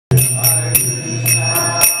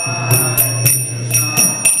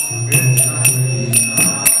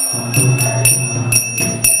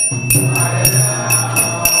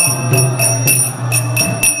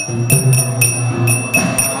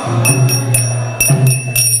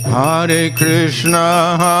Hare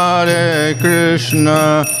Krishna,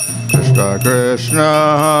 Krishna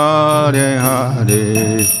Krishna, Hare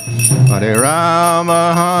Hare, Hare Rama,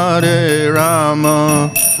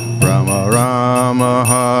 Rama Rama,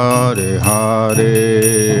 Hare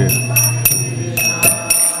Hare.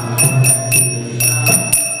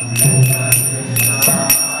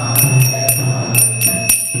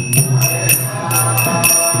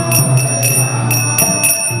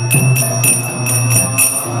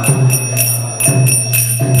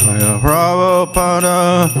 Prabhupada,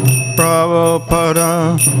 Prabhupada,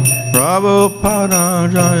 Prabhupada,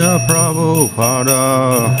 Jaya Prabhupada.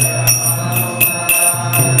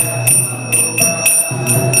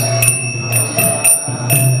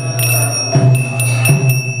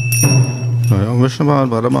 Vishnavad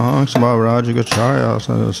Vadamahang Samavaraja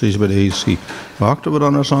Sisbadesi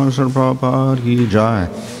Bhaktivedanta Sanghasana Prabhupada Ki Jai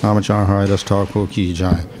Namachar Haridas Thakur Ki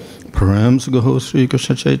Jai Prem Sagaho Sri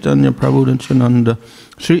Krishna Chaitanya Prabhu Nityananda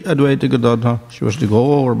Sri Advaita Gadadha Shivasti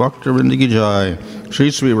Gaur Bhaktivedanta Ki Jai Sri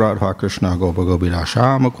Sri Radha Krishna Gopa Gopira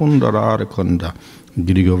Shama Kunda Radha Kunda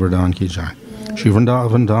Giri Govardhan Ki Jai Shri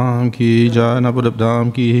Vrindavan Dham Ki Jai Navadip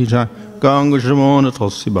Dham Ki Jai Ganga Jamona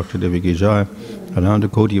Tulsi Bhakti Devi Ki Jai Ananda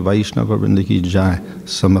Koti Vaishnava Vrinda Ki Jai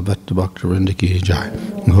Samavata Bhakti Vrinda Ki Jai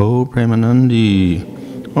Ho Premanandi.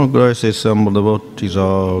 All glories to assembled devotees,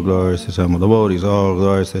 all glories to assembled devotees, all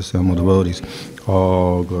glories to assembled devotees,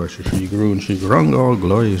 all glories to Sri Guru and Sri Guranga, all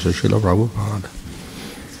glories to Srila Prabhupada.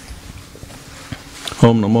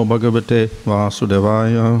 Om Namo Bhagavate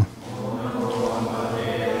Vasudevaya.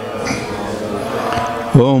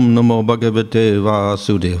 Om Namo Bhagavate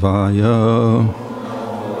Vasudevaya.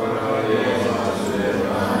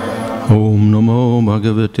 Om Namo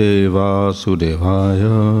Bhagavate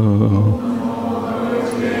Vasudevaya.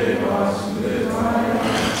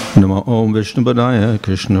 Namo Om Vishnupadaya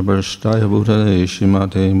Krishna Prasthaya Bhutale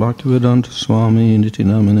Śrīmate Bhaktivedanta Swami Niti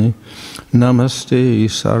Namane Namaste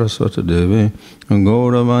Saraswati Deve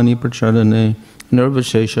Gauravani Prachadane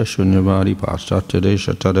Nirvashesha Shunyavadi Paschatya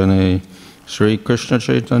Desha Tadane Sri Krishna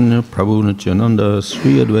Chaitanya Prabhu Nityananda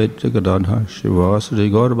Sri Advaita Gadadha Shivasadi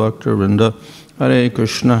Gaur Bhaktivedanta Hare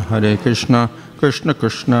Krishna Krishna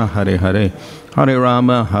Krishna Hare Hare Hare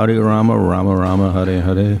Rama Rama Rama Hare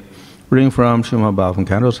Hare. Reading from Śrīmad Bhāgavatam,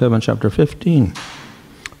 Canto 7, Chapter 15,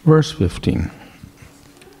 Verse 15.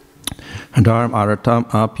 Dharma aratam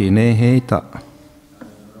apineheta.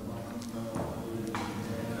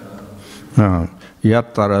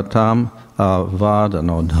 Yataratam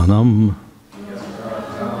avadanodhanam.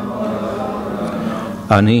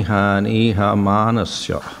 Anihaniha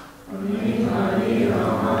manasya.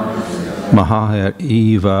 Mahahar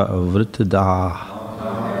eva vritada.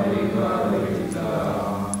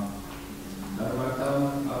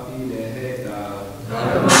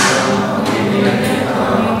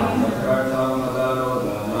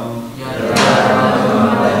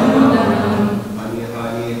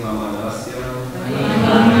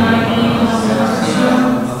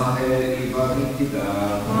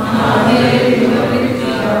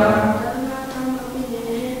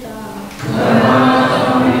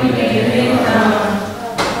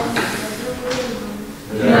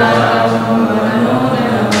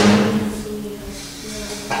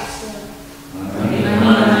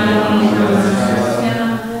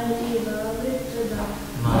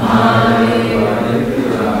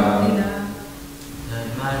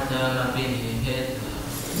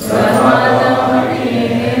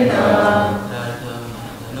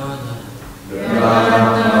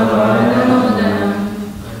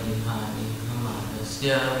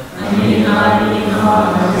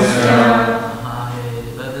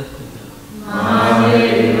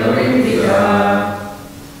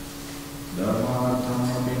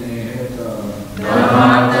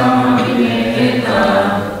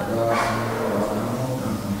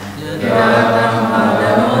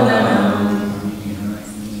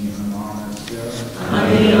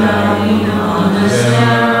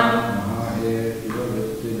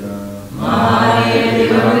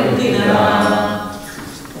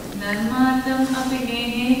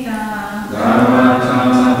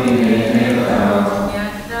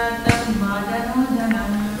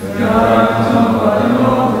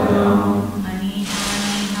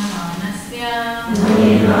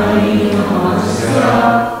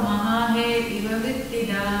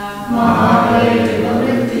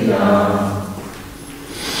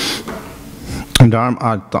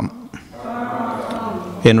 Dharmartham.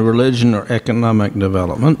 In religion or economic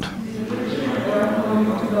development,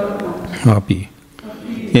 api.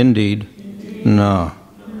 Indeed, no,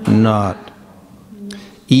 not.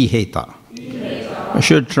 Iheta.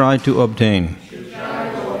 Should try to obtain.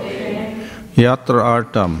 Yatra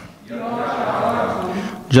artam.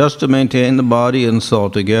 Just to maintain the body and soul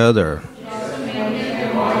together.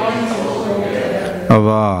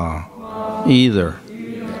 Ava. Either.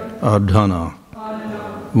 Adhana.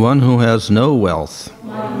 One who has no wealth.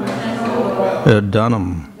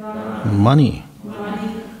 Dhanam. Money.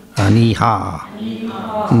 Aniha.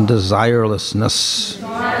 Desirelessness.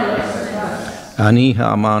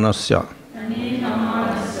 Aniha manasya.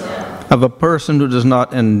 Of a person who does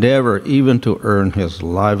not endeavor even to earn his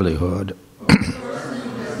livelihood.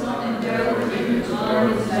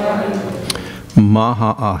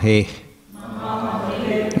 Maha-ahe.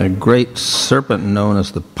 A great serpent known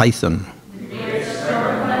as the python.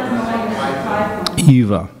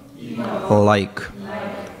 Eva. Like.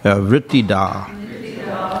 Vrittida.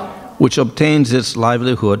 Which obtains its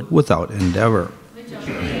livelihood without endeavor.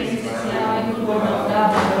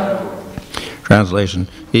 Translation.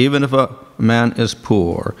 Even if a man is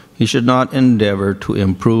poor, he should not endeavor to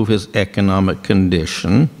improve his economic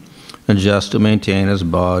condition just to maintain his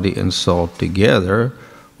body and soul together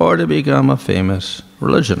or to become a famous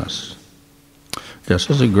religionist. Just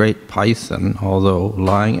as a great python, although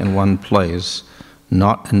lying in one place,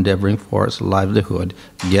 not endeavoring for its livelihood,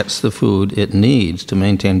 gets the food it needs to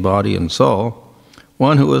maintain body and soul,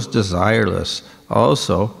 one who is desireless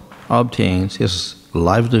also obtains his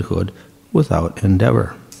livelihood without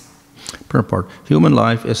endeavor. Purport. Human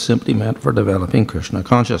life is simply meant for developing Krishna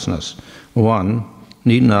consciousness. One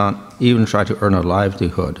need not even try to earn a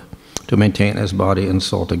livelihood to maintain his body and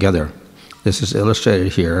soul together. This is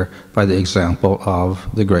illustrated here by the example of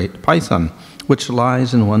the great python, which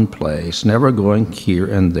lies in one place, never going here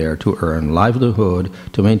and there to earn livelihood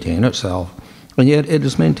to maintain itself, and yet it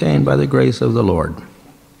is maintained by the grace of the Lord.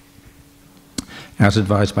 As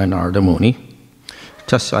advised by Narada Muni,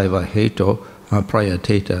 Tasaiva heto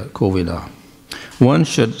prayateta kovida. One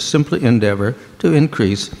should simply endeavor to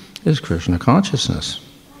increase his Krishna consciousness.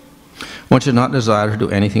 One should not desire to do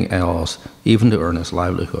anything else, even to earn his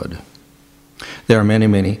livelihood. There are many,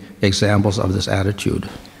 many examples of this attitude.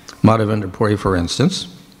 Madhavendra Puri, for instance,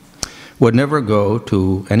 would never go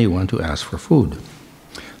to anyone to ask for food.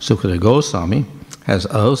 Sukadeva Goswami has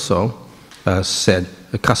also said,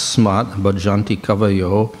 Kasmat bhajanti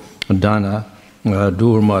kavayo dana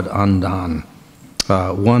durmad andan.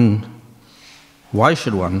 Why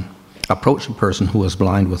should one approach a person who is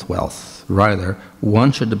blind with wealth? Rather,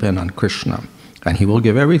 one should depend on Krishna, and he will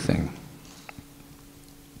give everything.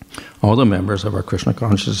 All the members of our Krishna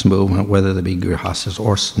consciousness movement, whether they be grihastas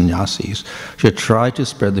or sannyasis, should try to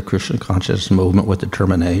spread the Krishna consciousness movement with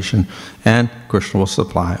determination, and Krishna will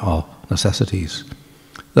supply all necessities.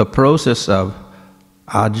 The process of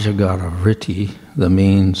ajagara vritti, the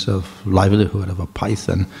means of livelihood of a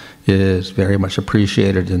python, is very much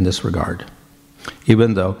appreciated in this regard.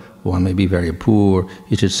 Even though one may be very poor,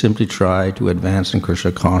 he should simply try to advance in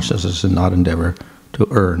Krishna consciousness and not endeavor to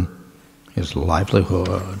earn his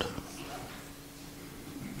livelihood.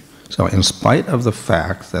 So in spite of the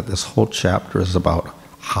fact that this whole chapter is about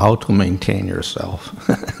how to maintain yourself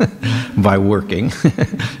by working,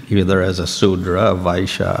 either as a Sudra, a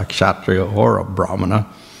Vaishya, a Kshatriya, or a Brahmana,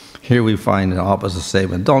 here we find an opposite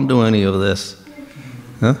statement. Don't do any of this.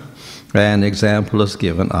 Huh? An example is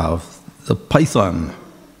given of the python,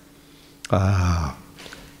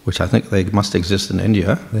 which I think they must exist in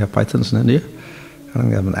India. They have pythons in India. I think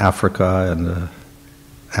they have in Africa and the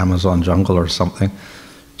Amazon jungle or something.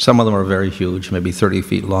 Some of them are very huge, maybe 30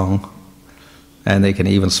 feet long, and they can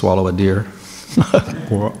even swallow a deer.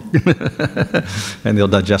 And they'll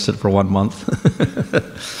digest it for 1 month.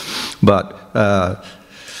 But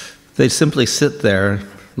they simply sit there,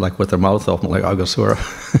 like with their mouth open, like Agasura,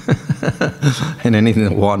 and anything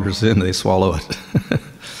that wanders in, they swallow it.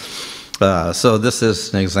 So this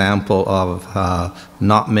is an example of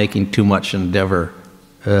not making too much endeavor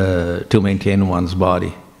to maintain one's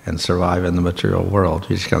body and survive in the material world.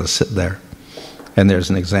 You just kind of sit there. And there's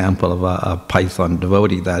an example of a python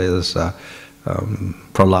devotee, that is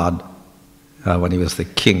Prahlad. When he was the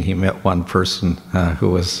king, he met one person who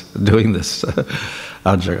was doing this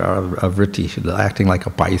ajagara vritti, acting like a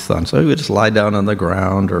python. So he would just lie down on the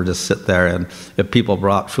ground or just sit there, and if people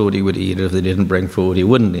brought food, he would eat it. If they didn't bring food, he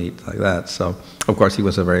wouldn't eat, like that. So, of course, he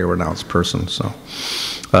was a very renounced person. So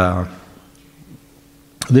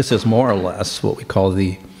this is more or less what we call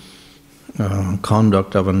the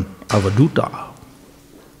conduct of a dutta,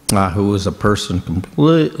 who is a person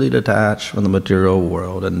completely detached from the material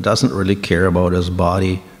world and doesn't really care about his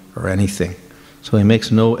body or anything. So he makes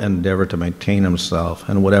no endeavor to maintain himself,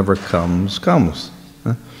 and whatever comes, comes.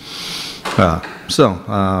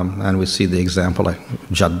 And we see the example like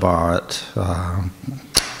Jad Bharat,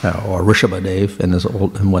 or Rishabhadev,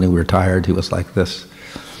 and when he retired, he was like this.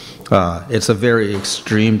 It's a very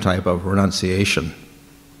extreme type of renunciation.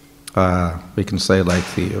 We can say like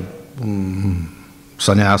the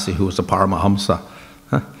sannyasi who was a Paramahamsa.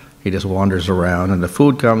 He just wanders around, and the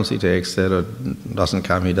food comes, he takes it, or it doesn't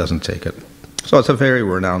come, he doesn't take it. So it's a very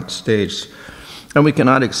renounced stage. And we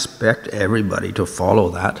cannot expect everybody to follow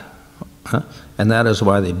that. And that is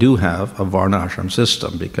why they do have a varnashram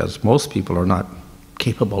system, because most people are not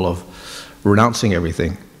capable of renouncing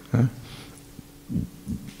everything.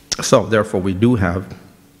 So therefore we do have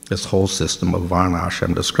this whole system of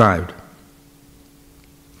varnashram described.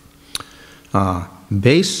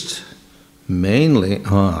 Based mainly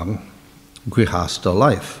on grihastha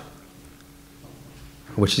life,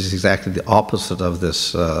 which is exactly the opposite of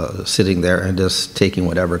this sitting there and just taking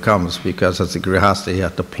whatever comes, because as a grihastha you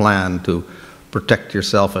have to plan to protect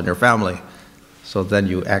yourself and your family. So then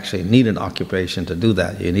you actually need an occupation to do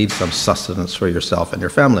that. You need some sustenance for yourself and your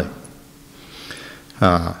family.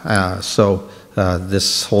 So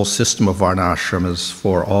this whole system of varnashram is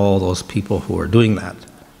for all those people who are doing that.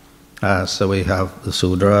 So we have the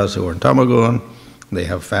Sudras who are in Tamagun, they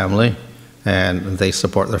have family, and they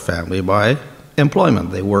support their family by employment.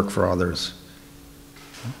 They work for others.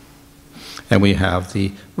 And we have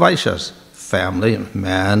the Vaishyas, family,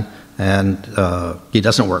 man, and he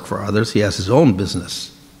doesn't work for others. He has his own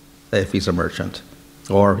business if he's a merchant.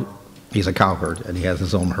 Or he's a cowherd and he has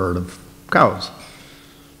his own herd of cows.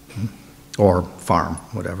 Or farm,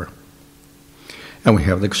 whatever. And we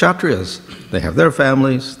have the Kshatriyas. They have their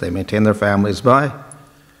families. They maintain their families by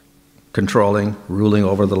controlling, ruling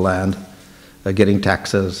over the land, getting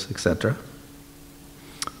taxes, etc.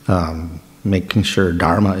 Making sure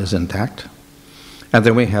Dharma is intact. And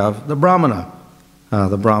then we have the Brahmana.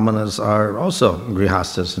 The Brahmanas are also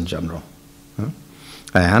grihastas in general.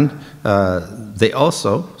 And they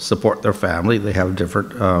also support their family. They have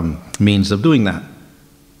different means of doing that,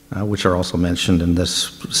 which are also mentioned in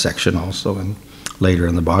this section also and later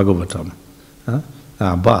in the Bhagavatam.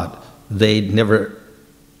 But they never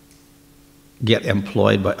get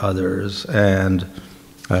employed by others, and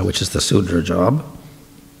which is the Sudra job.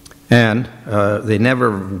 And they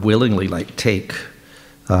never willingly take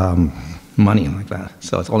money like that.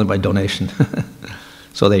 So it's only by donation.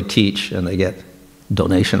 So they teach and they get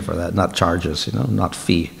donation for that, not charges, not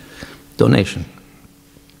fee, donation.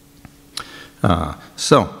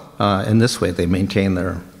 So in this way they maintain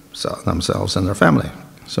themselves and their family.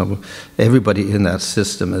 So everybody in that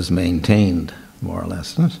system is maintained, more or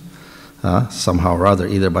less, somehow or other,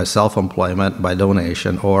 either by self-employment, by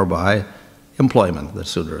donation, or by employment, the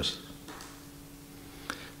Sudras.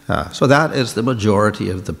 So that is the majority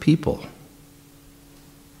of the people.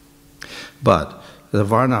 But the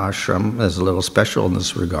Varna ashram is a little special in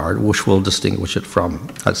this regard, which will distinguish it from,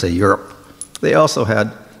 I'd say, Europe. They also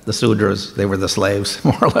had the Sudras. They were the slaves,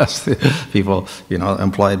 more or less, the people,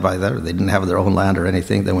 employed by them. They didn't have their own land or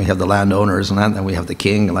anything. Then we have the landowners, and then we have the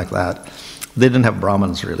king, like that. They didn't have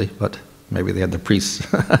Brahmins, really, but maybe they had the priests,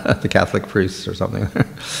 the Catholic priests or something.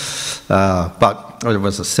 But there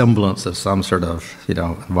was a semblance of some sort of,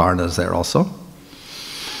 Varnas there also.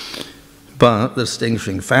 But the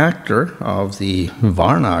distinguishing factor of the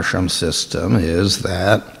Varnashram system is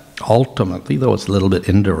that ultimately, though it's a little bit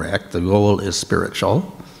indirect, the goal is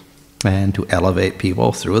spiritual, and to elevate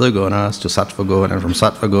people through the gunas to sattva guna, and from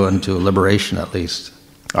sattva guna to liberation at least,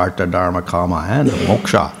 artha, dharma, kama, and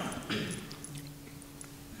moksha.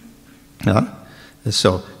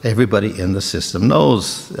 So everybody in the system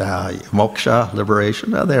knows moksha,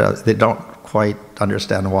 liberation. They don't quite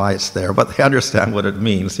understand why it's there, but they understand what it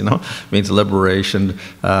means. It means liberation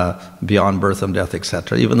beyond birth and death,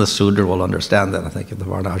 etc. Even the Sudra will understand that, I think, in the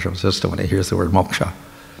Varnashram system when he hears the word moksha.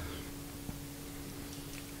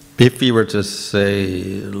 If he were to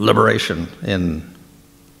say liberation in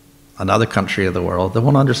another country of the world, they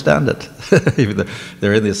won't understand it.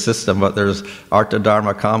 They're in this system, but there's artha,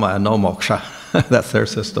 dharma, kama, and no moksha. That's their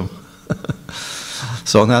system.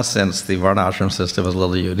 So in that sense, the Varnashram system is a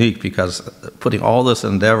little unique, because putting all this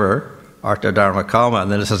endeavor, artha, dharma, kama,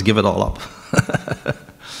 and then it says give it all up.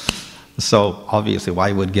 So obviously why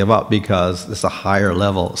you would give up? Because it's a higher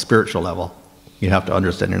level, spiritual level. You have to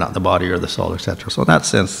understand you're not the body or the soul, etc. So in that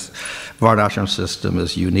sense, Varnashram system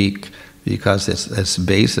is unique, because its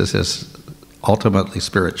basis is ultimately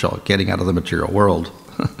spiritual, getting out of the material world,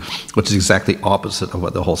 which is exactly opposite of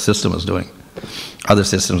what the whole system is doing. Other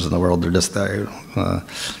systems in the world, they're just there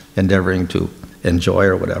endeavoring to enjoy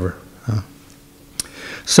or whatever.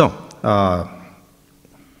 To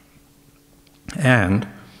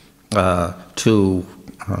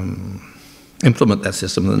implement that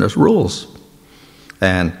system, then there's rules.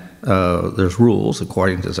 And there's rules,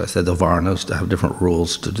 according to, as I said, the Varnas, to have different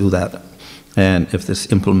rules to do that. And if this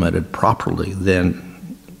is implemented properly,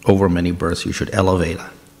 then over many births you should elevate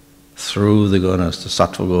through the gunas to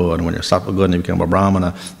sattva guna, and when you're sattva guna you become a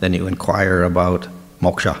brahmana, then you inquire about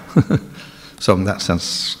moksha. So in that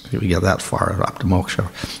sense, we get that far up to moksha,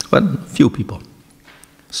 but few people.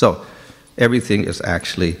 So everything is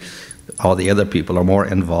actually, all the other people are more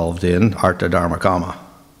involved in artha, dharma, kama.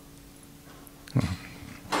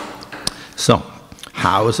 So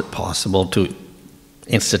how is it possible to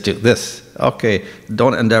institute this? Okay,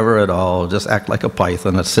 don't endeavor at all, just act like a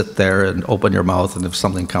python and sit there and open your mouth, and if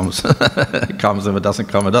something comes, it comes. If it doesn't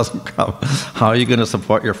come, it doesn't come. How are you going to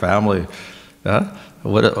support your family? How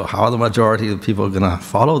are the majority of people going to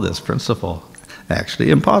follow this principle? Actually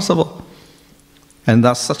impossible. And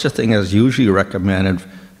that's such a thing as usually recommended,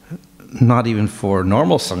 not even for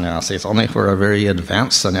normal sannyasi, it's only for a very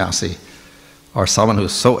advanced sannyasi, or someone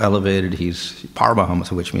who's so elevated he's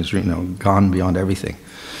paramahamsa, which means, gone beyond everything.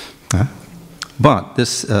 But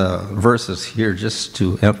this verse is here just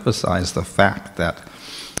to emphasize the fact that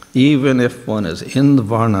even if one is in the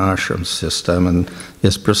varnashram system and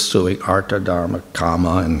is pursuing artha, dharma,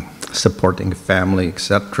 kama, and supporting family,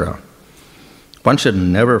 etc., one should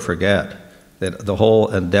never forget that the whole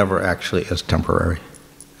endeavor actually is temporary.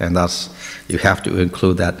 And that's, you have to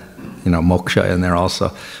include that, moksha in there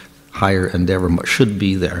also. Higher endeavor should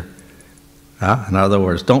be there. In other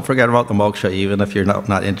words, don't forget about the moksha even if you're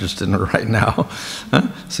not interested in it right now.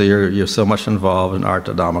 So you're so much involved in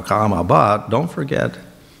artha, dhamma, kama, but don't forget,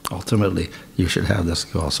 ultimately, you should have this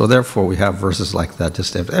goal. So therefore, we have verses like that.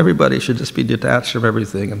 Just everybody should just be detached from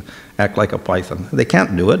everything and act like a python. They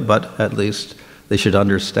can't do it, but at least they should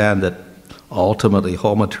understand that ultimately,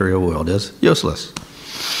 whole material world is useless.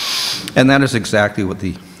 And that is exactly what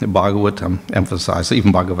the Bhagavatam emphasizes.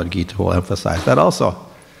 Even Bhagavad Gita will emphasize that also.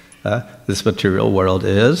 This material world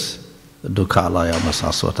is dukkhalayam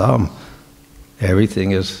sasvatam.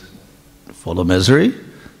 Everything is full of misery,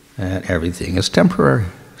 and everything is temporary.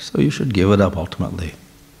 So you should give it up ultimately.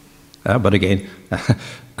 But again,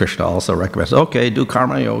 Krishna also recommends, okay, do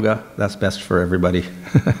karma yoga. That's best for everybody.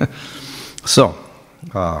 So,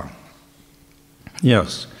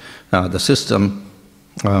 yes, the system,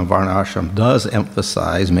 Varnashram, does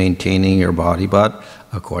emphasize maintaining your body, but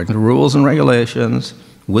according to rules and regulations,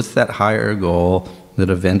 with that higher goal that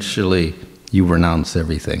eventually you renounce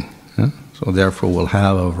everything. So therefore we'll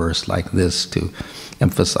have a verse like this to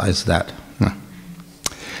emphasize that.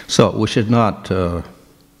 So we should not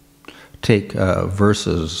take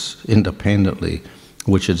verses independently.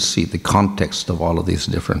 We should see the context of all of these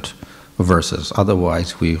different verses.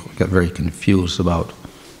 Otherwise we get very confused about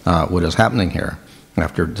what is happening here.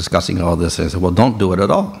 After discussing all this, I said, well, don't do it at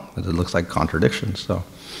all. It looks like contradictions. So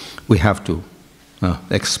we have to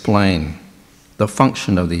explain the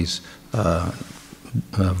function of these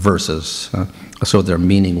verses so their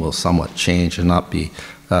meaning will somewhat change and not be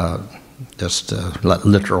just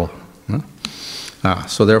literal.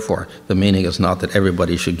 So therefore, the meaning is not that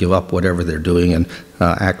everybody should give up whatever they're doing and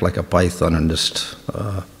act like a python and just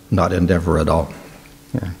not endeavor at all.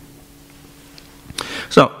 Yeah.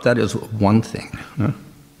 So that is one thing.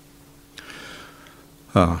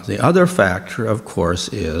 The other factor, of course,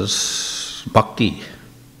 is bhakti.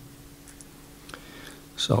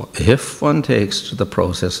 So if one takes to the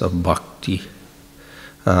process of bhakti,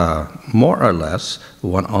 more or less,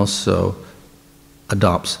 one also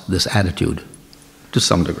adopts this attitude to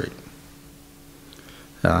some degree.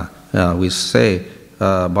 We say,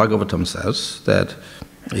 Bhagavatam says, that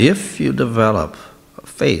if you develop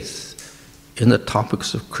faith in the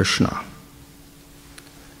topics of Krishna,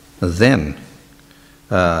 then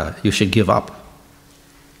you should give up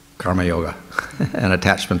karma yoga and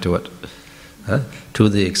attachment to it. To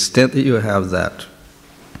the extent that you have that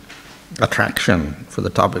attraction for the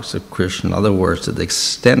topics of Krishna, in other words, to the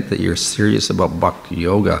extent that you're serious about bhakti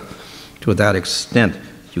yoga, to that extent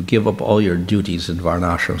you give up all your duties in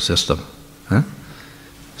Varnashram system.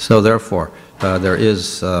 So therefore, there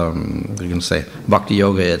is, you can say, bhakti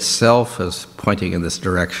yoga itself is pointing in this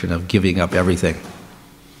direction of giving up everything.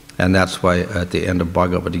 And that's why at the end of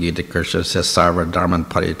Bhagavad Gita, Krishna says, Sarva dharman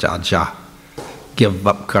parityaja. Give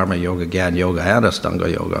up karma yoga, jnana yoga, and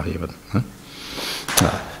astanga yoga even.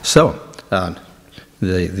 So,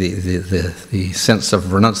 the sense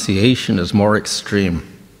of renunciation is more extreme.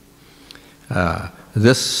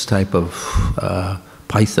 This type of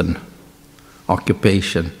python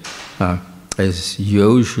occupation is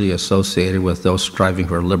usually associated with those striving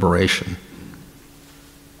for liberation.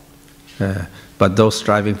 But those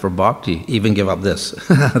striving for bhakti even give up this,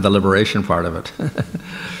 the liberation part of it.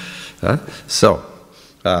 So,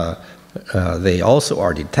 They also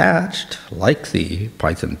are detached, like the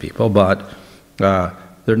Python people, but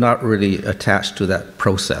they're not really attached to that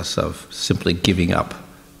process of simply giving up,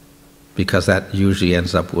 because that usually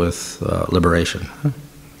ends up with liberation.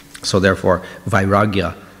 So therefore,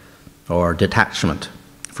 vairagya, or detachment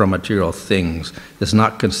from material things, is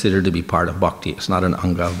not considered to be part of bhakti. It's not an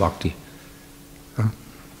anga of bhakti.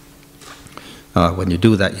 When you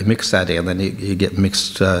do that, you mix that in, then you get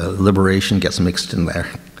mixed, liberation gets mixed in there,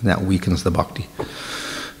 and that weakens the bhakti.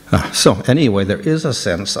 So anyway, there is a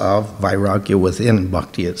sense of vairagya within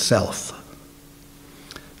bhakti itself.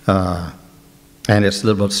 And it's a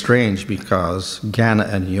little bit strange because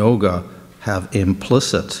jnana and yoga have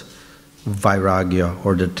implicit vairagya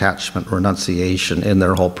or detachment, renunciation in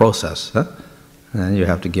their whole process. And you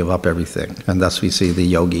have to give up everything. And thus we see the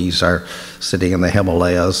yogis are sitting in the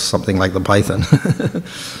Himalayas, something like the Python.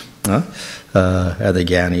 And the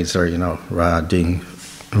jnanis are, doing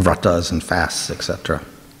vratas and fasts, etc.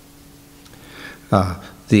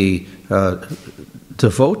 The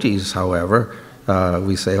devotees, however,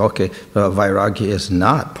 we say, okay, vairagya is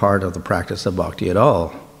not part of the practice of bhakti at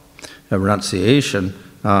all. Renunciation,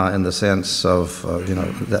 in the sense of,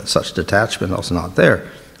 that such detachment is not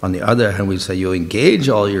there. On the other hand, we say you engage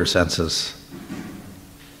all your senses.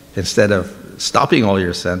 Instead of stopping all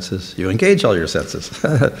your senses, you engage all your senses.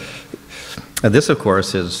 And this, of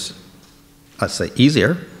course, is, let's say,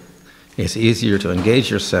 easier. It's easier to engage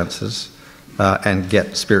your senses and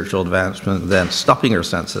get spiritual advancement than stopping your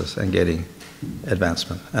senses and getting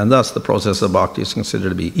advancement. And thus, the process of bhakti is considered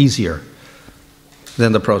to be easier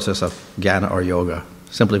than the process of jnana or yoga,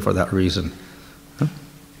 simply for that reason.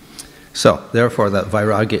 So, therefore, that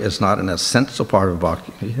vairagya is not an essential part of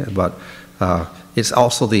bhakti, but it's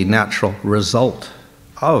also the natural result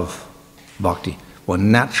of bhakti.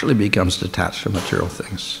 One naturally becomes detached from material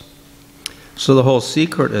things. So the whole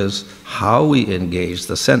secret is how we engage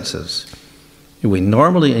the senses. We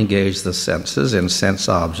normally engage the senses in sense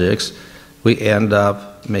objects. We end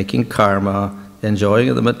up making karma,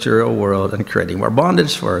 enjoying the material world, and creating more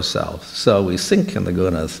bondage for ourselves. So we sink in the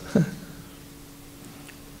gunas.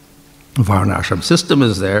 Varnashram system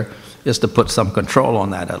is to put some control on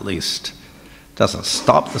that at least. Doesn't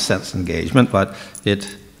stop the sense engagement, but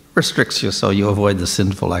it restricts you so you avoid the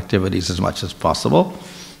sinful activities as much as possible.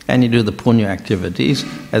 And you do the punya activities,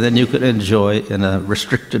 and then you could enjoy in a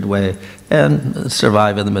restricted way and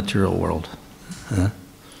survive in the material world.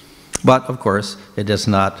 But, of course, it does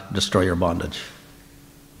not destroy your bondage.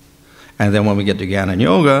 And then when we get to jnana and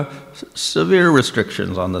yoga, severe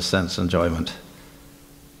restrictions on the sense enjoyment.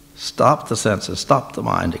 Stop the senses, stop the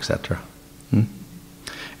mind, etc. And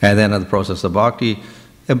then in the process of bhakti,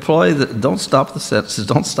 don't stop the senses,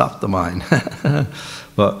 don't stop the mind.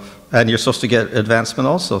 And you're supposed to get advancement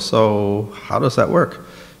also, so how does that work?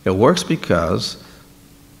 It works because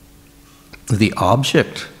the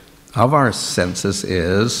object of our senses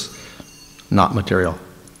is not material.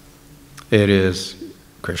 It is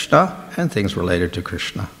Krishna and things related to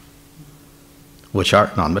Krishna, which are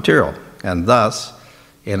non-material. And thus,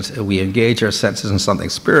 we engage our senses in something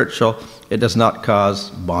spiritual, it does not cause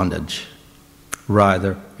bondage.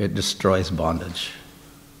 Rather, it destroys bondage.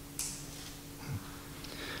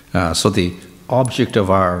 So the object of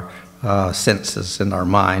our senses and our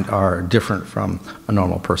mind are different from a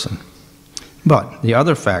normal person. But the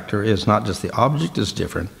other factor is not just the object is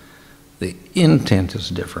different, the intent is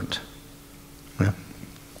different.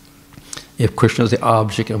 If Krishna is the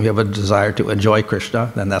object and we have a desire to enjoy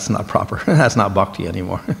Krishna, then that's not proper. That's not bhakti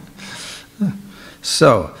anymore.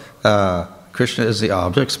 So, Krishna is the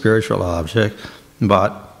object, spiritual object,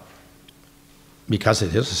 but because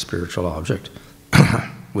it is a spiritual object,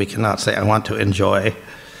 we cannot say, I want to enjoy.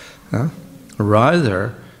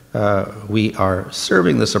 Rather, we are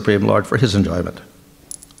serving the Supreme Lord for His enjoyment.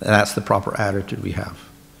 And that's the proper attitude we have.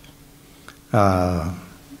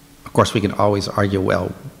 Of course, we can always argue,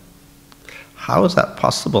 well, how is that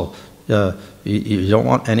possible? You don't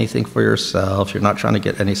want anything for yourself, you're not trying to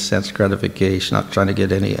get any sense gratification, not trying to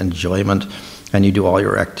get any enjoyment, and you do all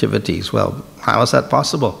your activities. Well, how is that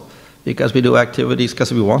possible? Because we do activities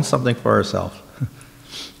because we want something for ourselves.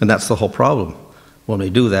 And that's the whole problem. When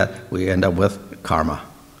we do that, we end up with karma,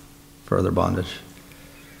 further bondage.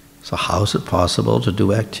 So how is it possible to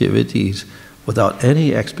do activities without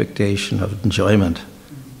any expectation of enjoyment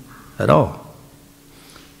at all?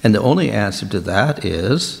 And the only answer to that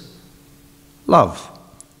is love,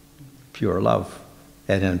 pure love.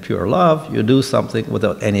 And in pure love, you do something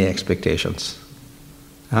without any expectations.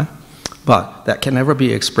 But that can never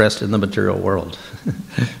be expressed in the material world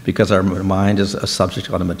because our mind is a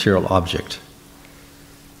subject on a material object.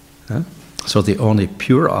 So the only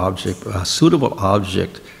pure object, suitable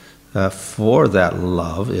object for that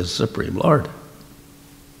love is Supreme Lord.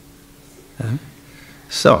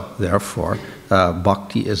 So, therefore,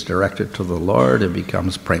 bhakti is directed to the Lord, it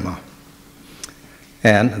becomes prema.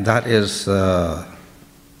 And that is the,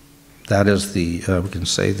 we can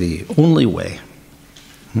say, the only way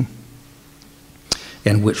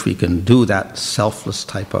in which we can do that selfless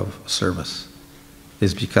type of service,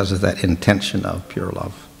 is because of that intention of pure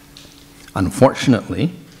love.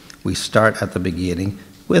 Unfortunately, we start at the beginning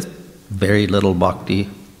with very little bhakti,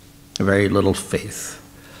 very little faith,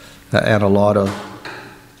 and a lot of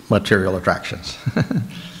material attractions.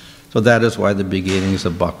 So that is why the beginnings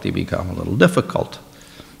of bhakti become a little difficult.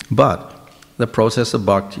 But the process of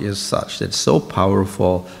bhakti is such that it's so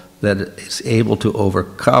powerful that it's able to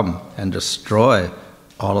overcome and destroy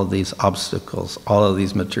all of these obstacles, all of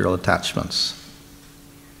these material attachments.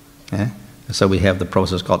 So we have the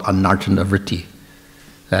process called anartana vritti.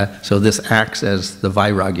 So this acts as the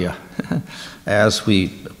vairagya. As we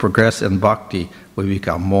progress in bhakti, we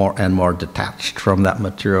become more and more detached from that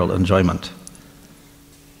material enjoyment.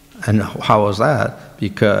 And how is that?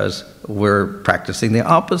 Because we're practicing the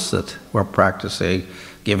opposite. We're practicing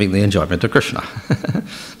giving the enjoyment to Krishna.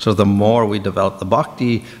 So the more we develop the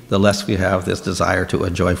bhakti, the less we have this desire to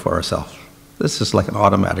enjoy for ourselves. This is like an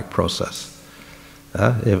automatic process.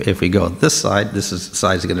 If we go this side,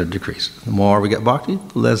 side is going to decrease. The more we get bhakti,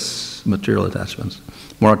 less material attachments.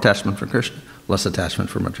 More attachment for Krishna, less attachment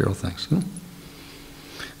for material things.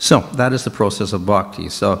 So that is the process of bhakti.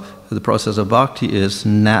 So the process of bhakti is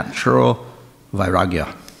natural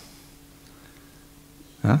vairagya.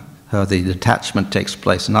 How the detachment takes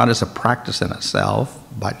place, not as a practice in itself,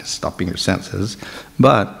 by stopping your senses,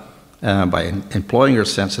 but by employing your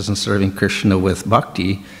senses and serving Krishna with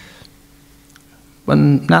bhakti,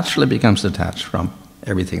 one naturally becomes detached from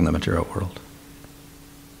everything in the material world.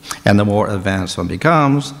 And the more advanced one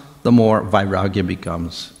becomes, the more vairagya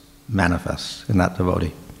becomes manifest in that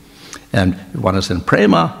devotee. And one is in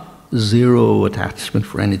prema, zero attachment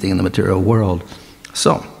for anything in the material world.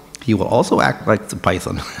 So he will also act like the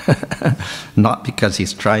python, not because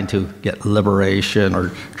he's trying to get liberation or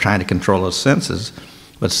trying to control his senses,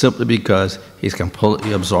 but simply because he's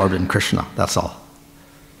completely absorbed in Krishna, that's all.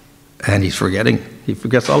 And he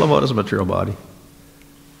forgets all about his material body.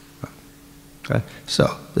 Okay?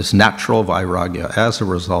 So this natural vairagya as a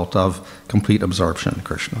result of complete absorption in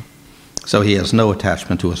Krishna. So he has no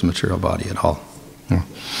attachment to his material body at all.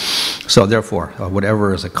 So therefore,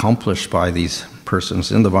 whatever is accomplished by these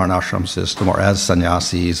persons in the varnashram system, or as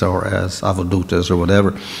sannyasis, or as avadutas, or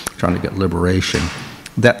whatever, trying to get liberation,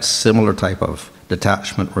 that similar type of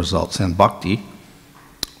detachment results in bhakti,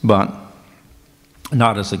 but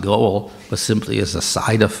not as a goal, but simply as a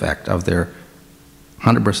side effect of their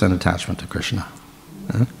 100% attachment to Krishna.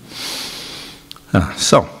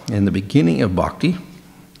 So, in the beginning of bhakti,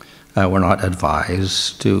 we're not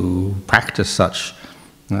advised to practice such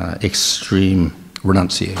extreme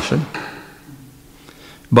renunciation.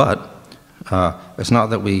 But it's not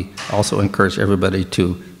that we also encourage everybody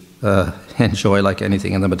to enjoy like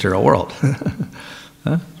anything in the material world.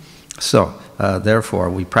 So, therefore,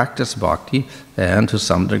 we practice bhakti, and to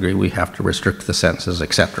some degree we have to restrict the senses,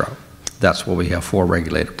 etc. That's why we have 4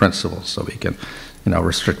 regulated principles, so we can,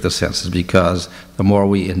 restrict the senses, because the more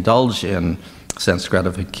we indulge in sense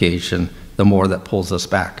gratification, the more that pulls us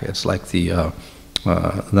back. It's like the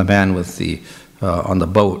man with the on the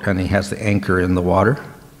boat, and he has the anchor in the water,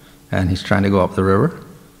 and he's trying to go up the river,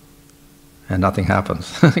 and nothing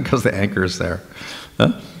happens because the anchor is there.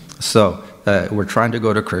 So we're trying to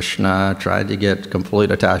go to Krishna, trying to get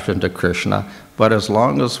complete attachment to Krishna, but as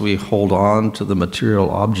long as we hold on to the material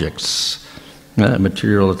objects,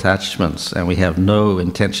 material attachments, and we have no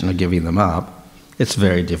intention of giving them up, it's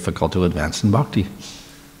very difficult to advance in bhakti.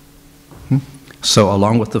 So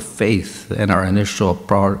along with the faith and our initial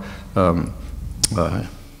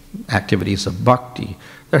activities of bhakti,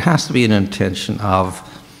 there has to be an intention of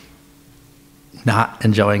not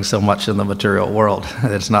enjoying so much in the material world.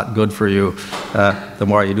 It's not good for you. The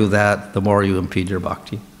more you do that, the more you impede your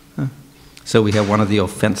bhakti. So we have one of the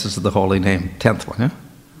offenses of the holy name, 10th one.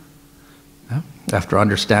 After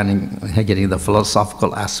understanding, getting the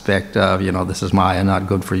philosophical aspect of, this is Maya, not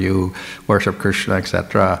good for you, worship Krishna,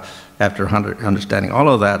 etc. After understanding all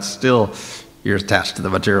of that, still you're attached to the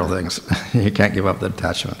material things. You can't give up the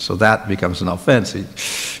attachment. So that becomes an offense.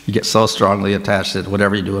 You get so strongly attached that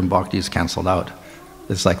whatever you do in bhakti is canceled out.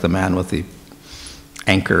 It's like the man with the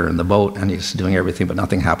anchor in the boat, and he's doing everything, but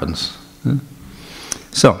nothing happens.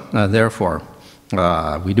 So, therefore,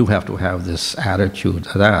 we do have to have this attitude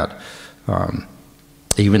that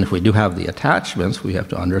even if we do have the attachments, we have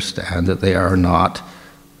to understand that they are not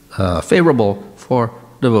favorable for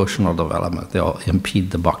devotional development. They'll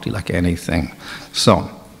impede the bhakti like anything. So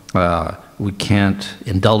we can't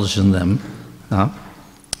indulge in them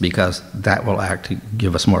because that will actually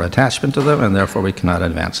give us more attachment to them, and therefore we cannot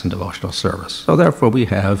advance in devotional service. So therefore we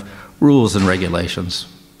have rules and regulations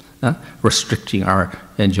restricting our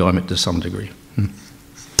enjoyment to some degree.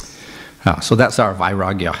 So that's our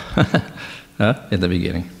vairagya in the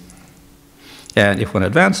beginning. And if one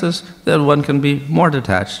advances, then one can be more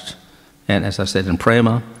detached. And as I said, in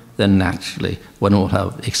prema, then naturally one will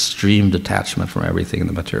have extreme detachment from everything in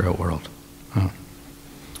the material world.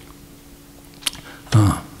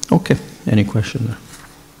 Okay, any question there?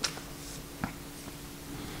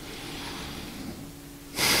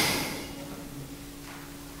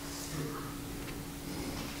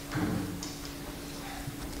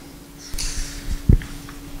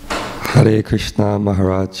 Hare Krishna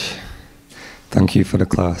Maharaj, thank you for the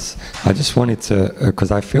class. I just wanted to,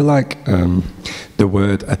 because I feel like the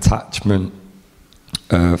word attachment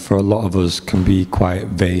for a lot of us can be quite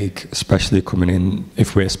vague, especially coming in,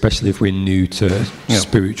 especially if we're new to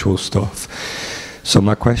spiritual stuff. So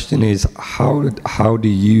my question is, how do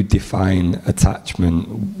you define attachment?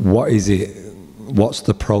 What is it? What's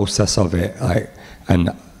the process of it? Like,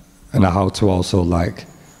 and how to also like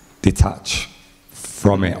detach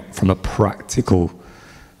from it from a practical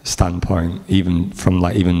standpoint, even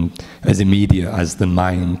as immediate as the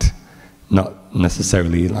mind, not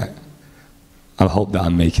necessarily like. I hope that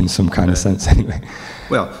I'm making some kind of sense anyway.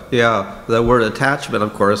 Well, yeah, the word attachment,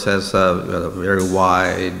 of course, has a very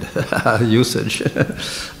wide usage.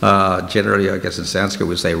 Generally, I guess in Sanskrit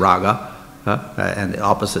we say raga, and the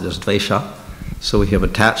opposite is dvesha. So we have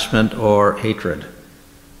attachment or hatred.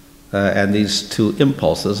 And these two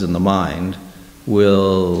impulses in the mind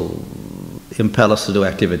will impel us to do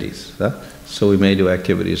activities. So we may do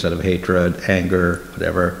activities out of hatred, anger,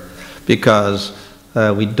 whatever, because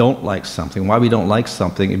we don't like something. Why we don't like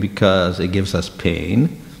something is because it gives us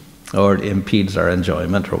pain, or it impedes our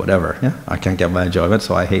enjoyment, or whatever. Yeah, I can't get my enjoyment,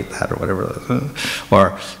 so I hate that, or whatever.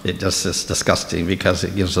 Or it just is disgusting because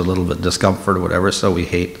it gives a little bit of discomfort, or whatever, so we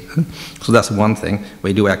hate. So that's one thing.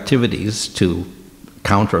 We do activities to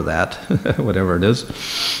counter that, whatever it is.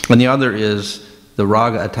 And the other is the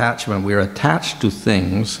raga attachment. We're attached to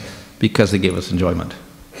things because they give us enjoyment.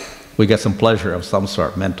 We get some pleasure of some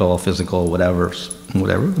sort, mental, physical, whatever.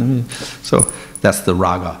 So that's the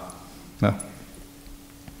raga,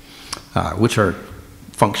 which are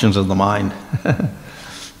functions of the mind.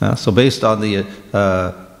 So based on the,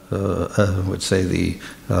 would say the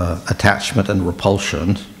attachment and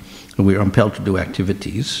repulsion, we are impelled to do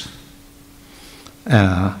activities,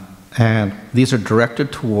 and these are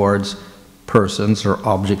directed towards persons or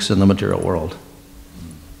objects in the material world.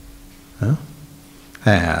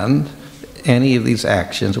 And any of these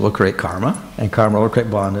actions will create karma, and karma will create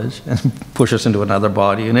bondage and push us into another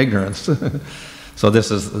body in ignorance. So this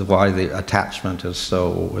is why the attachment is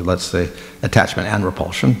so, let's say, attachment and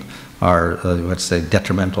repulsion are, let's say,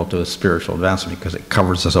 detrimental to spiritual advancement because it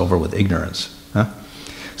covers us over with ignorance.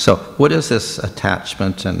 So what is this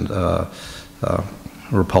attachment and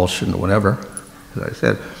repulsion or whatever? As I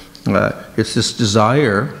said, it's this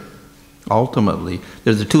desire, ultimately,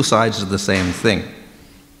 there's the two sides of the same thing.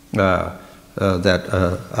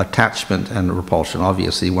 Attachment and repulsion,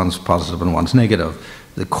 obviously one's positive and one's negative.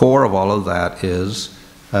 The core of all of that is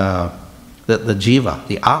that the jiva,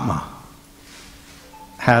 the atma,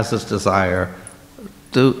 has this desire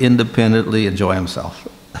to independently enjoy himself.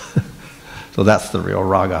 So that's the real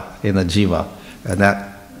raga in the jiva, and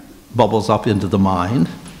that bubbles up into the mind,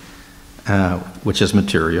 which is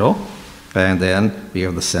material, and then we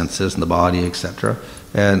have the senses and the body, etc.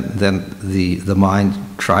 And then the mind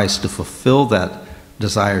tries to fulfill that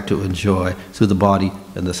desire to enjoy through the body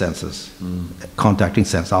and the senses, contacting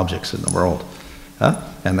sense objects in the world.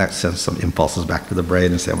 And that sends some impulses back to the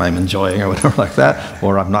brain and say, I'm enjoying, or whatever like that,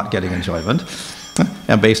 or I'm not getting enjoyment.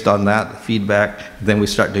 And based on that feedback, then we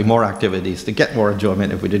start doing more activities to get more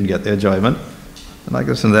enjoyment if we didn't get the enjoyment. And like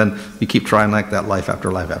this, and then we keep trying like that life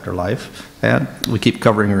after life after life, and we keep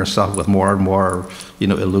covering ourselves with more and more,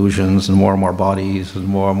 illusions, and more bodies, and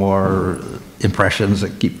more impressions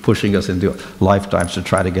that keep pushing us into lifetimes to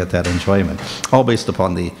try to get that enjoyment. All based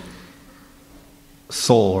upon the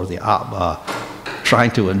soul or the atma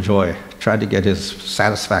trying to enjoy, trying to get his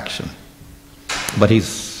satisfaction. But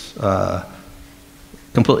he's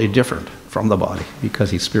completely different from the body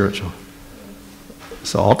because he's spiritual.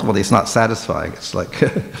 So ultimately it's not satisfying. It's like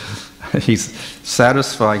he's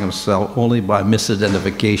satisfying himself only by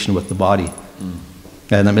misidentification with the body.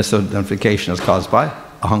 And the misidentification is caused by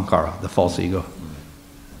ahankara, the false ego.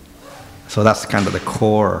 So that's kind of the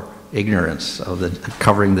core ignorance of the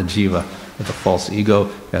covering the jiva with the false ego,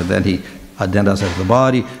 and then he identifies as the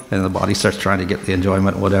body, and the body starts trying to get the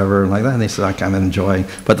enjoyment, whatever, and like that, and they say, like, I'm enjoying.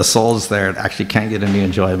 But the soul is there, it actually can't get any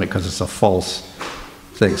enjoyment because it's a false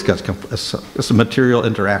thing. It's a material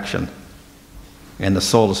interaction, and the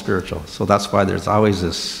soul is spiritual. So that's why there's always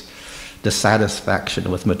this dissatisfaction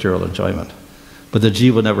with material enjoyment. But the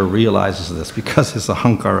jiva never realizes this because his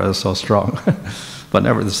ahankara is so strong. But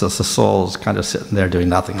never, the soul is kind of sitting there doing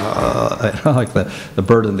nothing, like the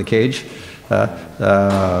bird in the cage.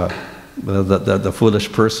 The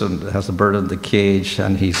foolish person has a bird in the cage,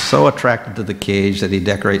 and he's so attracted to the cage that he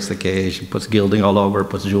decorates the cage, he puts gilding all over it,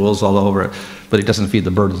 puts jewels all over it, but he doesn't feed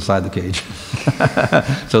the bird inside the cage.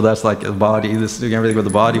 So that's like the body, this doing everything with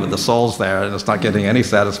the body, but the soul's there, and it's not getting any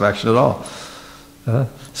satisfaction at all.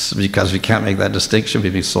 Because we can't make that distinction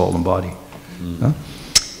between soul and body.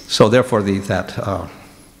 So therefore that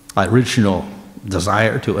original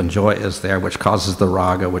desire to enjoy is there, which causes the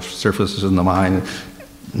raga, which surfaces in the mind,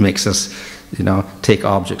 makes us, take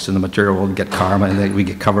objects in the material world and get karma, and then we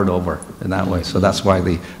get covered over in that way. So that's why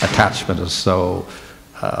the attachment is so,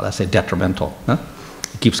 let's say, detrimental. It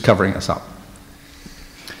keeps covering us up.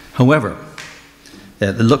 However,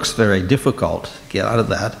 it looks very difficult to get out of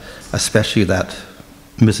that, especially that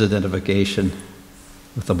misidentification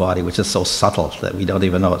with the body, which is so subtle that we don't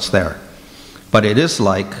even know it's there. But it is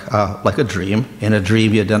like a dream. In a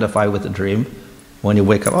dream, you identify with the dream. When you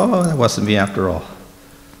wake up, oh, that wasn't me after all.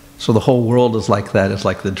 So the whole world is like that. It's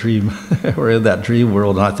like the dream. We're in that dream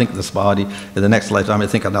world, and I think this body. In the next lifetime, I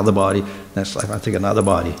think another body. Next life, I think another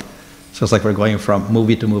body. So it's like we're going from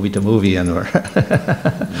movie to movie to movie, and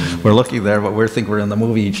we're looking there, but we think we're in the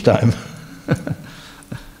movie each time.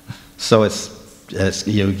 So it's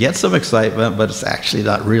you get some excitement, but it's actually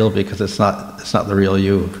not real because it's not the real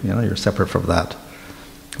you. You're separate from that.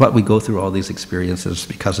 But we go through all these experiences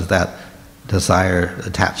because of that desire,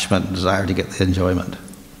 attachment, desire to get the enjoyment.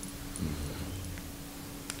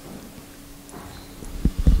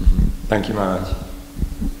 Thank you, Maharaj.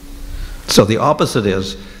 So the opposite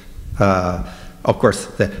is, of course,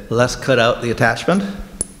 let's cut out the attachment,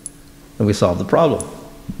 and we solve the problem.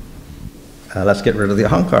 Let's get rid of the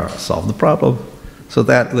ahankara, solve the problem. So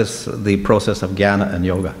that was the process of jnana and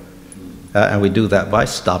yoga. And we do that by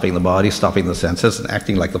stopping the body, stopping the senses, and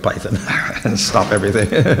acting like the python, and stop everything.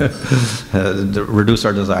 Reduce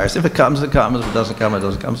our desires. If it comes, it comes. If it doesn't come, it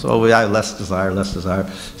doesn't come. So we have less desire, less desire.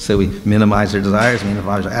 So we minimize our desires,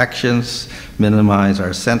 minimize our actions, minimize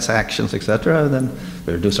our sense actions, etc. And then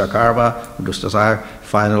we reduce our karma, reduce desire.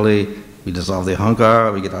 Finally, we dissolve the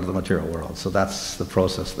ahankara, we get out of the material world. So that's the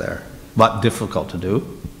process there. But difficult to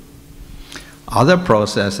do. Other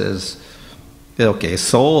processes, okay,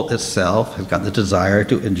 soul itself has got the desire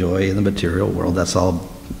to enjoy in the material world. That's all,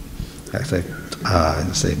 I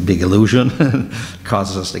say big illusion,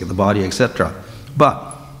 causes us to get the body, etc.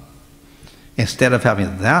 But instead of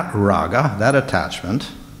having that raga, that attachment,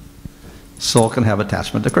 soul can have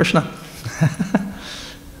attachment to Krishna.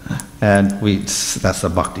 And that's the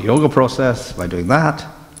bhakti yoga process. By doing that,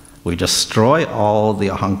 we destroy all the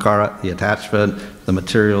ahankara, the attachment, the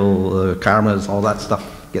material karmas, all that stuff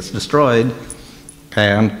gets destroyed.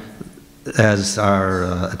 And as our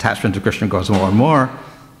attachment to Krishna grows more and more,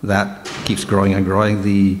 that keeps growing and growing.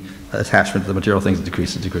 The attachment to the material things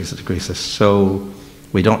decreases. So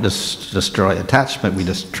we don't just destroy attachment, we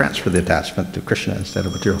just transfer the attachment to Krishna instead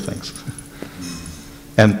of material things.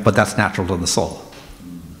 But that's natural to the soul.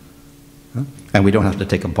 And we don't have to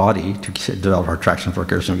take a body to develop our attraction for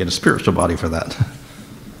Krishna. We get a spiritual body for that.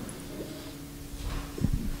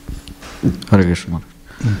 Hare Krishna.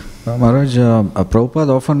 Maharaj,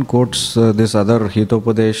 Prabhupada often quotes this other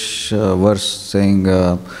Hitopadesh verse saying,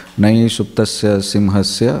 Nai suptasya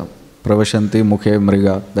simhasya pravashanti mukhe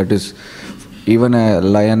mriga. That is, even a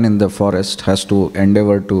lion in the forest has to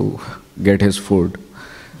endeavor to get his food.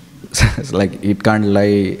 It's like it can't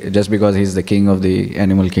lie just because he's the king of the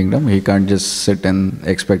animal kingdom. He can't just sit and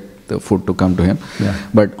expect the food to come to him. Yeah.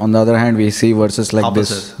 But on the other hand, we see verses like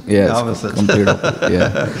opposite. This. Yeah, opposite. Complete opposite.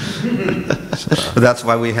 Yeah. That's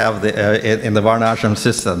why we have in the Varnashram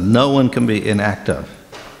system, no one can be inactive.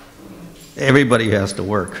 Everybody has to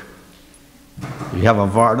work. You have a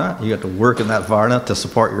Varna, you have to work in that Varna to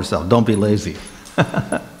support yourself. Don't be lazy.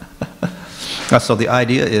 So the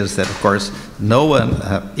idea is that, of course, no one,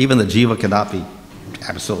 even the jiva cannot be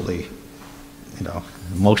absolutely,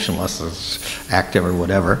 motionless or active or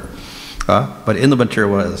whatever. But in the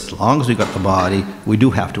material world, as long as we've got the body, we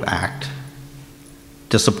do have to act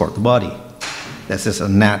to support the body. That's just a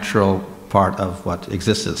natural part of what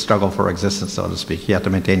existence, struggle for existence, so to speak. You have to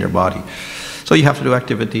maintain your body. So you have to do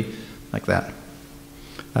activity like that.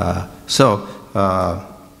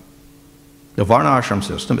 The Varna-ashram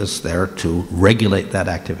system is there to regulate that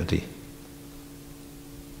activity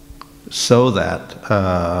so that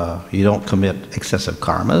you don't commit excessive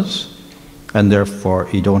karmas, and therefore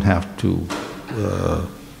you don't have to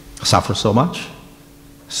suffer so much.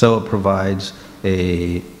 So it provides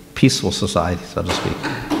a peaceful society, so to speak,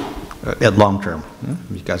 at long term,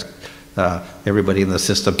 because everybody in the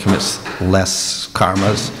system commits less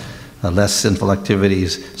karmas, less sinful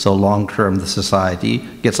activities, so long term the society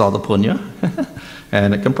gets all the punya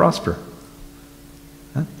and it can prosper.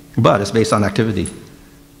 But it's based on activity.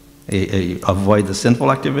 Avoid the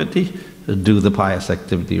sinful activity, do the pious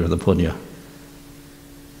activity or the punya.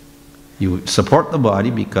 You support the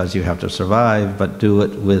body because you have to survive, but do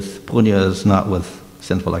it with punyas, not with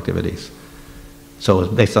sinful activities. So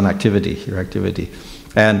it's based on activity, your activity.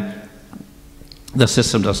 And the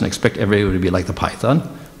system doesn't expect everybody to be like the python.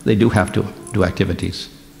 They do have to do activities.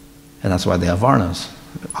 And that's why they have varnas,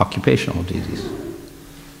 occupational duties.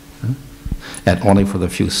 And only for the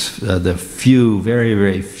few, very,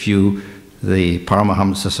 very few, the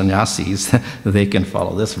Paramahamsa sannyasis, they can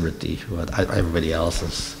follow this vritti, but everybody else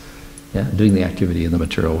is doing the activity in the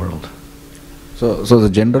material world. So the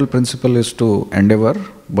general principle is to endeavor,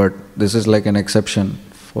 but this is like an exception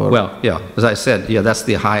for... Well, yeah, as I said, that's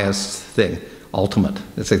the highest thing, ultimate.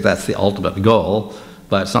 It's like that's the ultimate goal,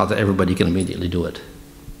 but it's not that everybody can immediately do it.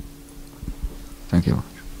 Thank you.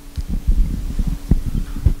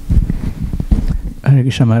 Hare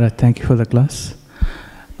Krishna Maharaj, thank you for the class.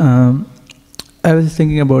 I was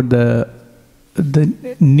thinking about the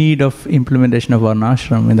need of implementation of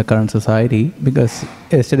Varnashram in the current society, because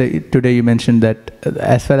today you mentioned that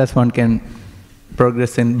as far as one can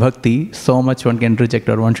progress in bhakti, so much one can reject,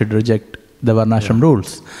 or one should reject the Varnashram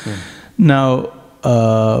rules. Yeah.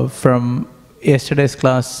 Now, from yesterday's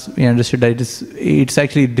class, we understood that it's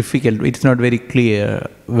actually difficult. It's not very clear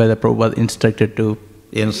whether Prabhupada instructed to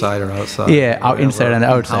inside or outside. Yeah, inside and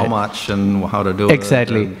outside. How much and how to do it.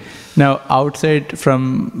 Exactly. Now, outside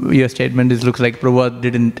from your statement, it looks like Prabhupada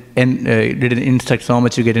didn't instruct so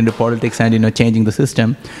much to get into politics and changing the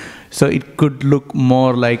system. So it could look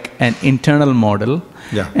more like an internal model.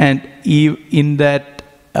 Yeah. And in that,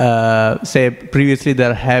 say previously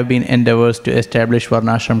there have been endeavors to establish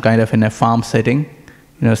Varnashram kind of in a farm setting.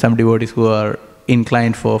 Some devotees who are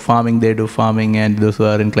inclined for farming, they do farming, and those who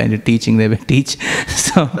are inclined to teaching, they will teach.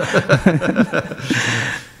 So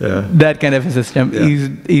that kind of a system. Yeah.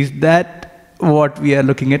 Is that what we are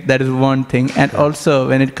looking at? That is one thing. And also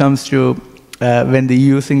when it comes to when they're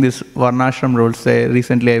using this Varnashram rules, say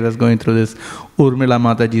recently I was going through this Urmila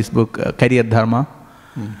Mataji's book, Career Dharma.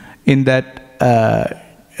 In that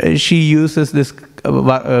she uses this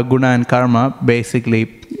guna and karma,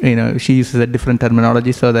 basically, she uses a different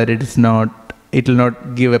terminology so that it will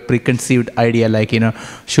not give a preconceived idea like,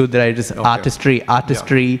 Shudra is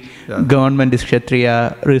artistry, government is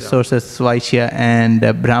Kshatriya, resources Vaishya, and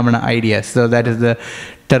Brahmana ideas. So that is the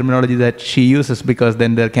terminology that she uses, because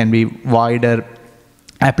then there can be wider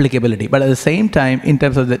applicability. But at the same time, in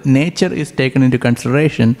terms of the nature is taken into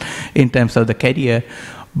consideration in terms of the career,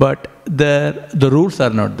 but the rules are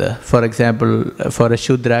not there. For example, for a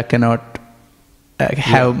Shudra cannot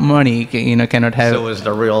have money, cannot have... So is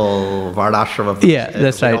the real Varnashram. Yeah,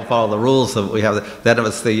 that's right. Don't follow the rules that we have. Then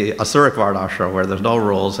it's the Asuric Varnashram where there's no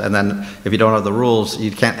rules, and then if you don't have the rules,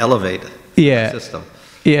 you can't elevate the system.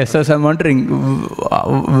 Yeah, so I'm wondering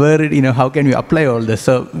how can we apply all this?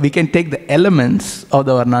 So we can take the elements of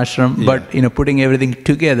the Varnashram, but putting everything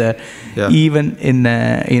together, even in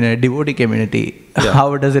a devotee community,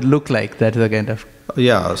 how does it look like? That's the kind of...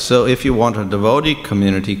 Yeah, so if you want a devotee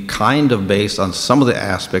community kind of based on some of the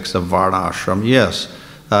aspects of Varnashram, yes,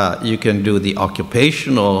 you can do the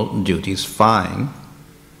occupational duties fine,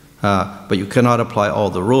 but you cannot apply all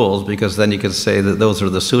the rules, because then you can say that those are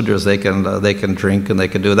the Sudras, they can drink and they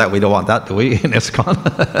can do that. We don't want that, do we, in ISKCON?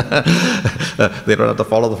 They don't have to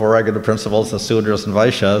follow the four regular principles of Sudras and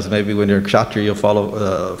Vaishyas. Maybe when you're Kshatriya, you'll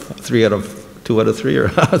follow 2 out of 3 or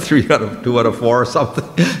 2 out of 4 or something.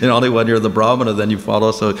 And only when you're the Brahmana, then you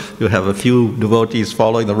follow. So you have a few devotees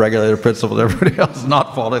following the regulator principles, everybody else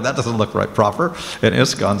not following. That doesn't look right proper in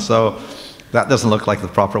ISKCON. So that doesn't look like the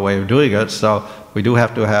proper way of doing it. So we do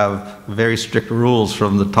have to have very strict rules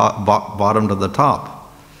from the top, bottom to the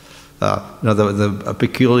top. The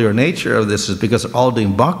peculiar nature of this is because they're all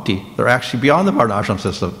doing bhakti, they're actually beyond the Varnashram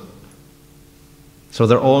system. So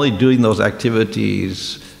they're only doing those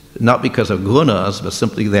activities not because of gunas, but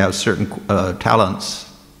simply they have certain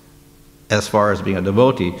talents as far as being a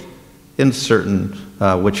devotee. in certain,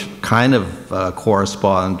 which kind of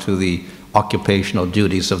correspond to the occupational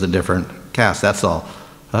duties of the different castes, that's all.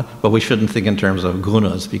 But we shouldn't think in terms of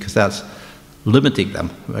gunas, because that's limiting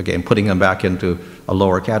them, again, putting them back into a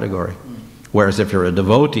lower category. Whereas if you're a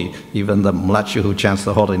devotee, even the mlachu who chants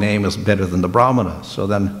the holy name is better than the brahmana, so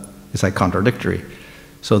then it's like contradictory.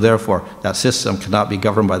 So therefore, that system cannot be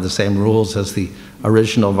governed by the same rules as the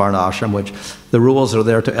original Varna ashram, which the rules are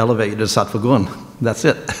there to elevate you to sattva gun. That's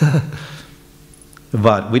it.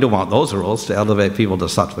 But we don't want those rules to elevate people to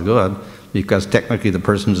sattva gun, because technically the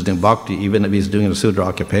person who's doing bhakti, even if he's doing a Sudra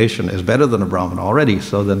occupation, is better than a brahmana already.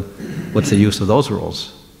 So then what's the use of those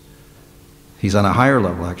rules? He's on a higher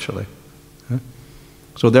level, actually.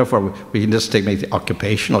 So therefore, we can just make the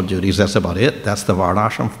occupational duties, that's about it. That's the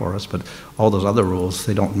varnashram for us, but all those other rules,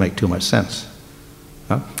 they don't make too much sense.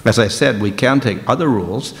 As I said, we can take other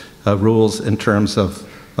rules, rules in terms of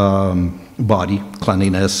body,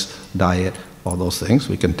 cleanliness, diet, all those things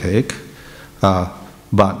we can take,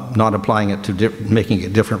 but not applying it to making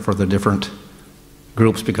it different for the different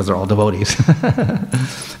groups, because they're all devotees.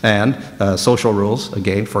 And social rules,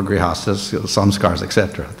 again, for grihastas, samskars,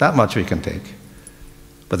 etc. That much we can take.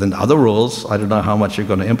 But then the other rules, I don't know how much you're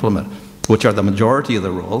going to implement, which are the majority of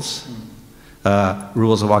the rules.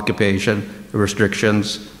 Rules of occupation,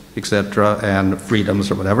 restrictions, etc., and freedoms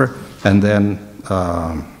or whatever. And then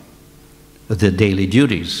the daily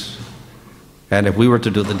duties. And if we were to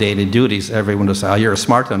do the daily duties, everyone would say, oh, you're a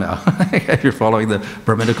smarta now. If you're following the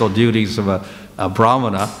brahminical duties of a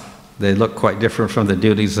brahmana, they look quite different from the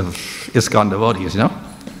duties of ISKCON devotees, you know?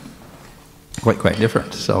 Quite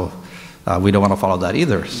different. So we don't want to follow that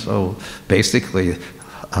either. So basically,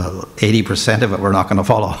 80% of it we're not going to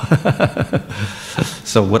follow.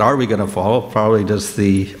 So what are we going to follow? Probably just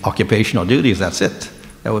the occupational duties, that's it.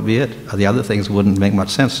 That would be it. The other things wouldn't make much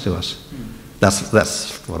sense to us.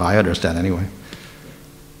 That's what I understand anyway.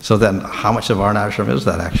 So then, how much of varnashram is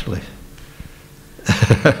that actually?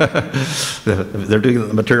 They're doing it in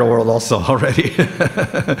the material world also already.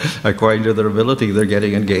 According to their ability, they're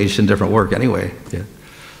getting engaged in different work anyway. Yeah.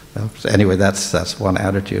 So anyway, that's one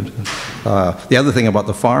attitude. The other thing about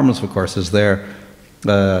the farms, of course, is there.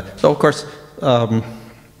 So of course,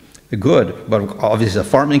 good, but obviously the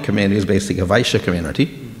farming community is basically a Vaishya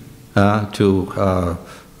community to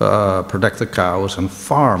protect the cows and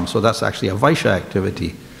farm. So that's actually a Vaishya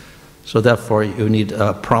activity. So therefore, you need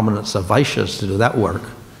prominence of Vaishyas to do that work,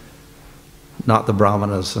 not the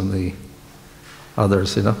Brahmanas and the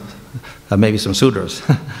others, you know. Maybe some Sudras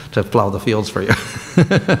to plow the fields for you.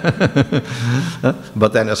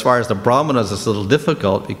 But then as far as the Brahmanas, it's a little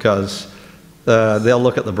difficult, because they'll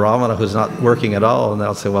look at the Brahmana who's not working at all, and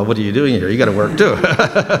they'll say, well, what are you doing here? You got to work too.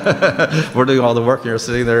 We're doing all the work and you're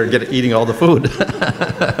sitting there eating all the food.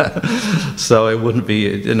 So it wouldn't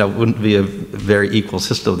be, wouldn't be a very equal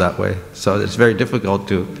system that way. So it's very difficult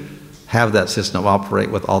to have that system operate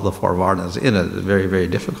with all the four Varnas in it. It's very, very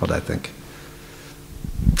difficult, I think.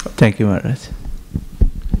 Thank you, Maharaj.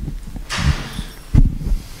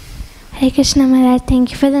 Hare Krishna Maharaj,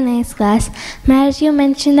 thank you for the nice class. Maharaj, you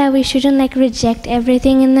mentioned that we shouldn't reject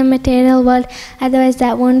everything in the material world, otherwise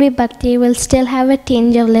that won't be bhakti. We'll still have a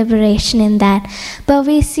tinge of liberation in that. But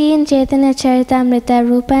we see in Chaitanya Charitamrita,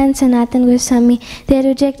 Rupa and Sanatana Goswami, they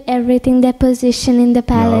reject everything, their position in the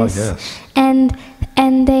palace. Oh, yes.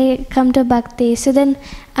 And they come to bhakti. So then,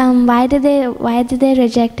 why did they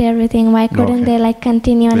reject everything? Why couldn't they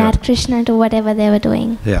continue and add Krishna to whatever they were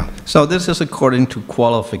doing? Yeah. So this is according to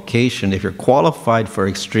qualification. If you're qualified for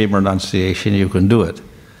extreme renunciation, you can do it.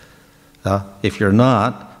 If you're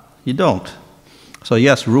not, you don't. So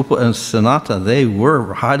yes, Rupa and Sanatana, they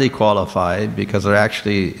were highly qualified because they're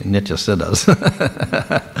actually Nitya Siddhas.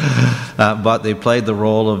 But they played the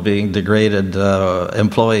role of being degraded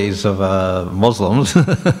employees of Muslims.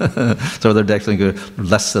 So they're definitely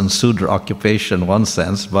less than Sudra occupation in one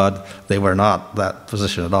sense, but they were not that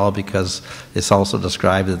position at all, because it's also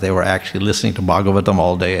described that they were actually listening to Bhagavatam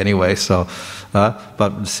all day anyway. So,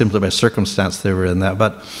 but simply by circumstance they were in that.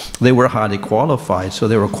 But they were highly qualified, so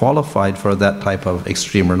they were qualified for that type of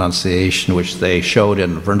extreme renunciation, which they showed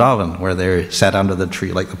in Vrindavan, where they sat under the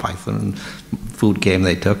tree like the python, and food came,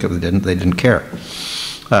 they took it, they didn't care.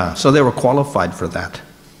 So they were qualified for that.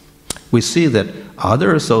 We see that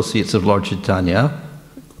other associates of Lord Chaitanya,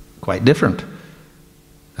 quite different.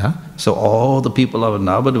 So all the people of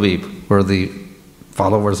Navadvip were the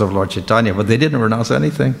followers of Lord Chaitanya, but they didn't renounce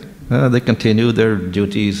anything. They continued their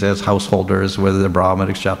duties as householders, whether they're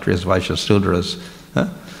Brahmanic, Kshatriyas, Vaishyas, Sudras.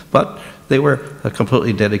 But they were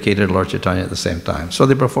completely dedicated to Lord Chaitanya at the same time. So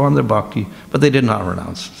they performed their bhakti, but they did not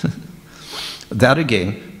renounce. That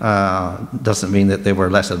again doesn't mean that they were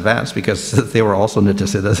less advanced, because they were also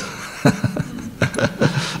Nityasiddhas.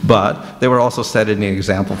 But they were also setting an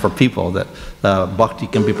example for people that bhakti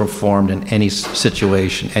can be performed in any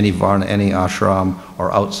situation, any varna, any ashram,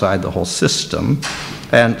 or outside the whole system,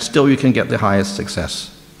 and still you can get the highest success.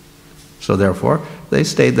 So therefore, they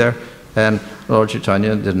stayed there, and Lord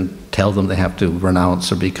Chaitanya didn't tell them they have to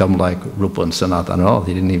renounce or become like Rupa and Sanatana at all.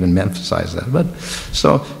 He didn't even emphasize that. But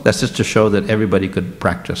so that's just to show that everybody could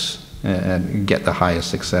practice and get the highest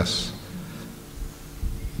success.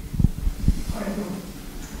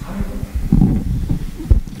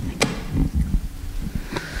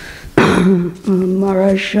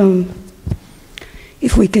 Maharaj,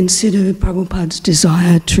 if we consider Prabhupada's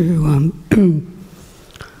desire to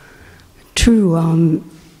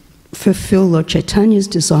fulfill Lord Chaitanya's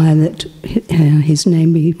desire that his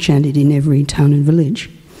name be chanted in every town and village,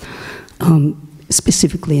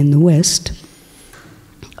 specifically in the West,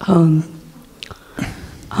 do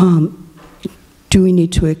we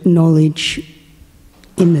need to acknowledge,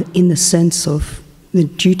 in the sense of the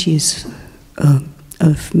duties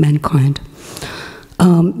of mankind,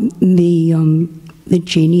 the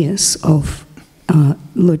genius of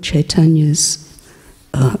Lord Chaitanya's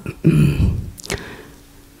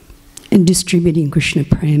in distributing Krishna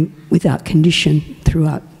Prem without condition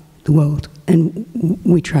throughout the world, and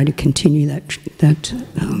we try to continue that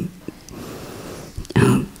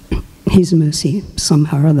His mercy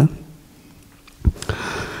somehow or other.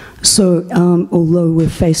 So, although we're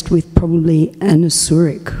faced with probably an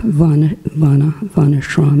asuric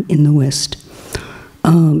varnashram in the West,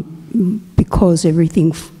 because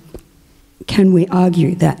everything, can we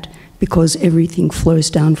argue that because everything flows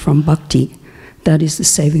down from bhakti, that is the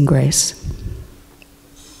saving grace?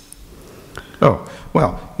 Oh,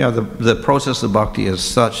 well, the process of bhakti is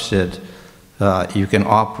such that you can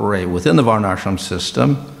operate within the varnashram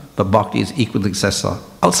system, but bhakti is equally accessible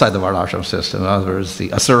outside the varnashram system. In other words, the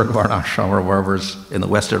asuric varnashram or wherever's in the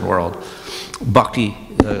Western world, bhakti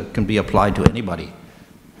can be applied to anybody,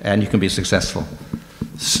 and you can be successful.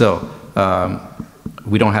 So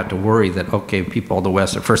we don't have to worry that, okay, people of the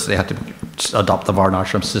West, at first they have to adopt the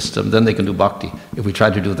varnashram system, then they can do bhakti. If we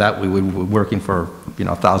tried to do that, we would be working for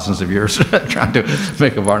thousands of years trying to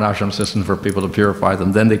make a varnashram system for people to purify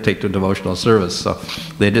them. Then they take to devotional service. So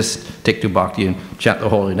they just take to bhakti and chant the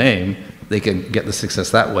holy name. They can get the success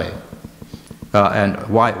that way. And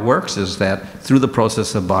why it works is that through the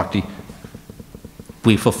process of bhakti,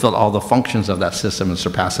 we fulfill all the functions of that system and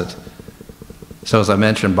surpass it. So as I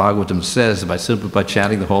mentioned, Bhagavatam says, simply by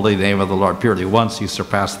chanting the holy name of the Lord purely once, you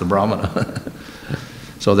surpass the Brahmana.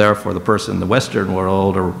 So therefore, the person in the Western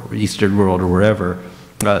world or Eastern world or wherever,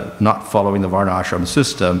 not following the varnashram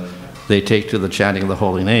system, they take to the chanting of the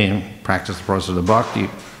holy name, practice the process of bhakti,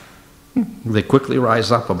 they quickly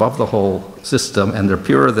rise up above the whole system, and they're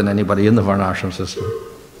purer than anybody in the varnashram system.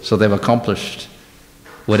 So they've accomplished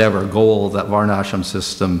whatever goal that varnashram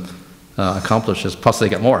system accomplishes, plus they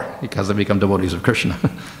get more because they become devotees of Krishna.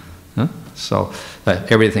 So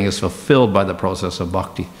everything is fulfilled by the process of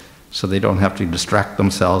bhakti, so they don't have to distract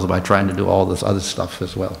themselves by trying to do all this other stuff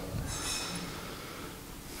as well.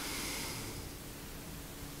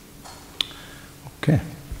 Okay.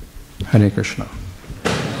 Hare Krishna.